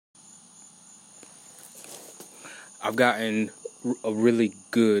I've gotten a really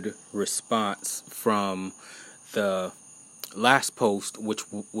good response from the last post, which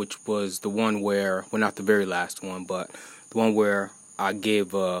was the one where, well, not the very last one, but the one where I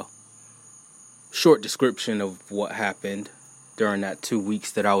gave a short description of what happened during that 2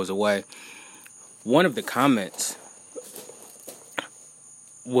 weeks that I was away. One of the comments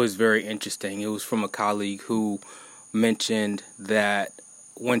was very interesting. It was from a colleague who mentioned that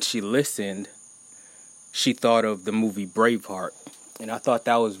when she listened, she thought of the movie Braveheart. And I thought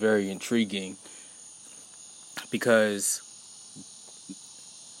that was very intriguing because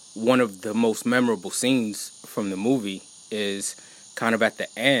one of the most memorable scenes from the movie is kind of at the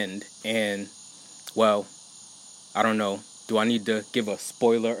end. And, well, I don't know. Do I need to give a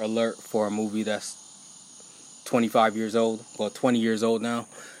spoiler alert for a movie that's 25 years old? Well, 20 years old now.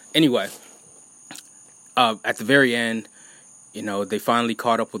 Anyway, at the very end, they finally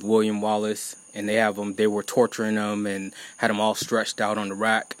caught up with William Wallace, and they were torturing him and had him all stretched out on the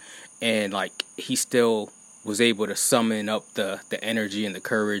rack. And, he still was able to summon up the energy and the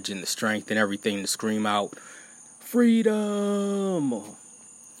courage and the strength and everything to scream out, "Freedom!"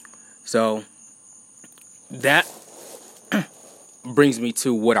 So, that brings me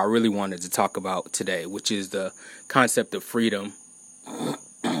to what I really wanted to talk about today, which is the concept of freedom.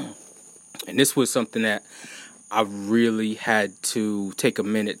 And this was something that I really had to take a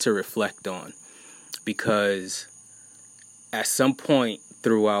minute to reflect on, because at some point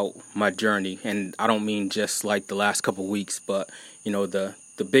throughout my journey, and I don't mean just like the last couple weeks, but the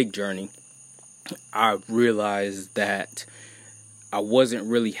big journey, I realized that I wasn't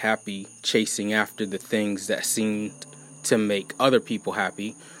really happy chasing after the things that seemed to make other people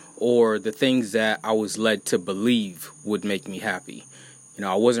happy, or the things that I was led to believe would make me happy.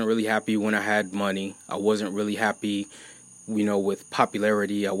 I wasn't really happy when I had money. I wasn't really happy, with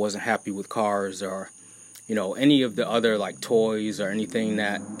popularity. I wasn't happy with cars or, any of the other toys or anything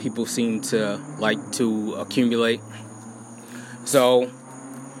that people seem to like to accumulate. So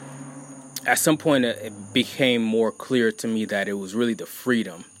at some point it became more clear to me that it was really the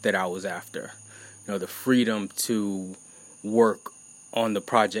freedom that I was after. The freedom to work on the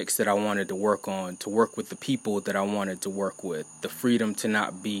projects that I wanted to work on, to work with the people that I wanted to work with, the freedom to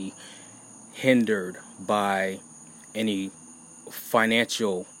not be hindered by any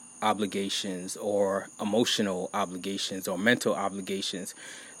financial obligations or emotional obligations or mental obligations.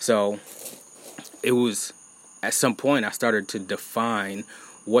 So it was at some point I started to define,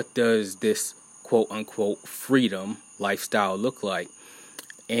 what does this quote unquote freedom lifestyle look like?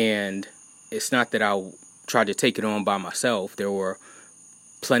 And it's not that I tried to take it on by myself. There were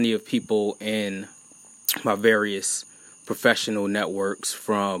plenty of people in my various professional networks,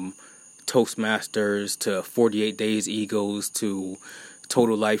 from Toastmasters to 48 Days Eagles to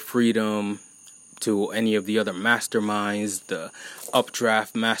Total Life Freedom to any of the other masterminds, the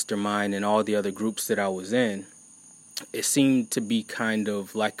Updraft Mastermind, and all the other groups that I was in. It seemed to be kind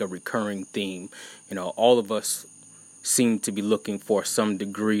of like a recurring theme. All of us seem to be looking for some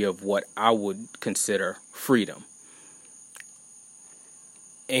degree of what I would consider freedom.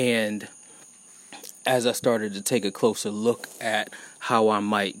 And as I started to take a closer look at how I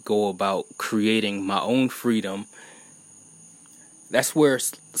might go about creating my own freedom, that's where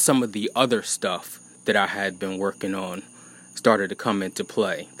some of the other stuff that I had been working on started to come into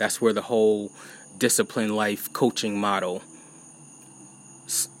play. That's where the whole disciplined life coaching model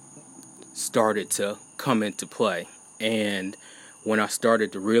started to come into play. And when I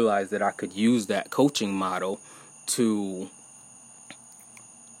started to realize that I could use that coaching model to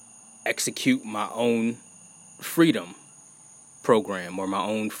execute my own freedom program or my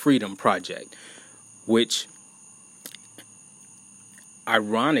own freedom project, which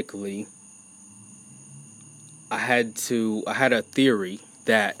ironically I had a theory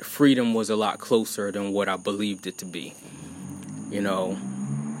that freedom was a lot closer than what I believed it to be.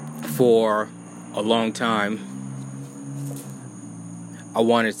 For a long time I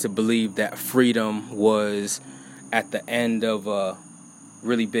wanted to believe that freedom was at the end of a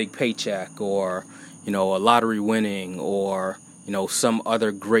really big paycheck, or a lottery winning, or some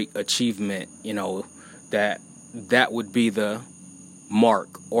other great achievement, that would be the mark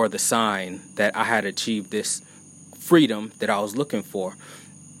or the sign that I had achieved this freedom that I was looking for.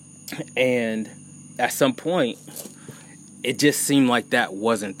 And at some point it just seemed like that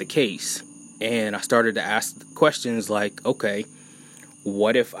wasn't the case, and I started to ask questions like, okay,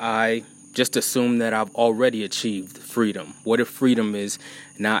 what if I just assume that I've already achieved freedom? What if freedom is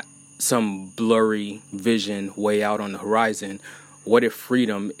not some blurry vision way out on the horizon? What if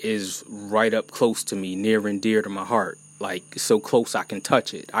freedom is right up close to me, near and dear to my heart? So close I can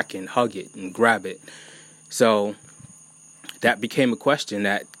touch it, I can hug it and grab it. So that became a question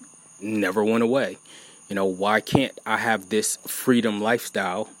that never went away. Why can't I have this freedom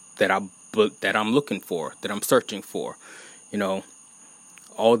lifestyle that I'm looking for, that I'm searching for?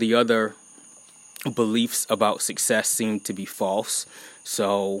 All the other beliefs about success seem to be false.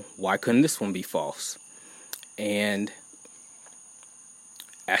 So why couldn't this one be false? And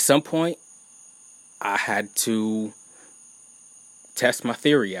at some point, I had to test my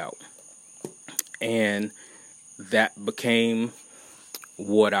theory out. And that became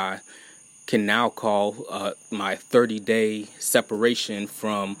what I can now call my 30-day separation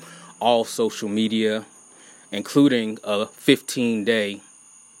from all social media, including a 15-day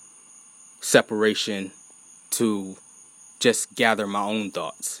separation to just gather my own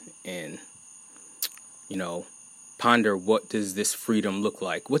thoughts and, ponder, what does this freedom look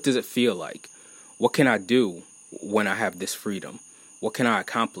like? What does it feel like? What can I do when I have this freedom? What can I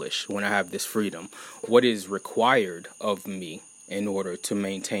accomplish when I have this freedom? What is required of me in order to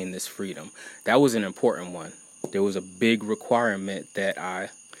maintain this freedom? That was an important one. There was a big requirement that I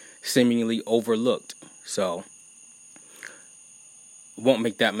seemingly overlooked. So, won't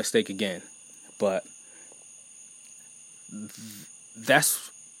make that mistake again. But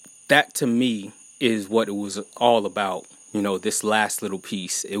that to me is what it was all about. This last little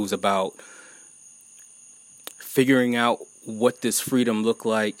piece. It was about figuring out what this freedom looked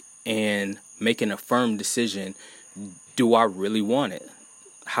like and making a firm decision. Do I really want it?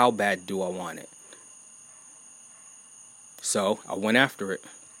 How bad do I want it? So I went after it.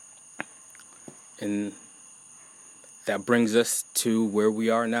 And that brings us to where we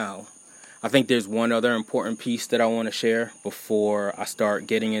are now. I think there's one other important piece that I want to share before I start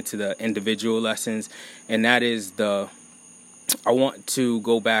getting into the individual lessons, and that is I want to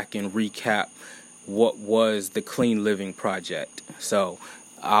go back and recap what was the Clean Living Project. So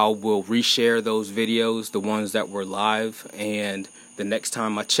I will reshare those videos, the ones that were live, and the next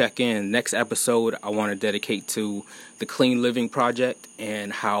time I check in, next episode, I want to dedicate to the Clean Living Project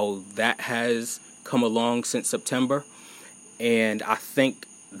and how that has come along since September. And I think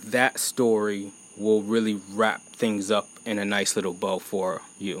that story will really wrap things up in a nice little bow for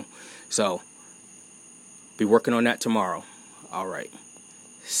you. So, be working on that tomorrow. All right.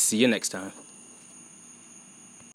 See you next time.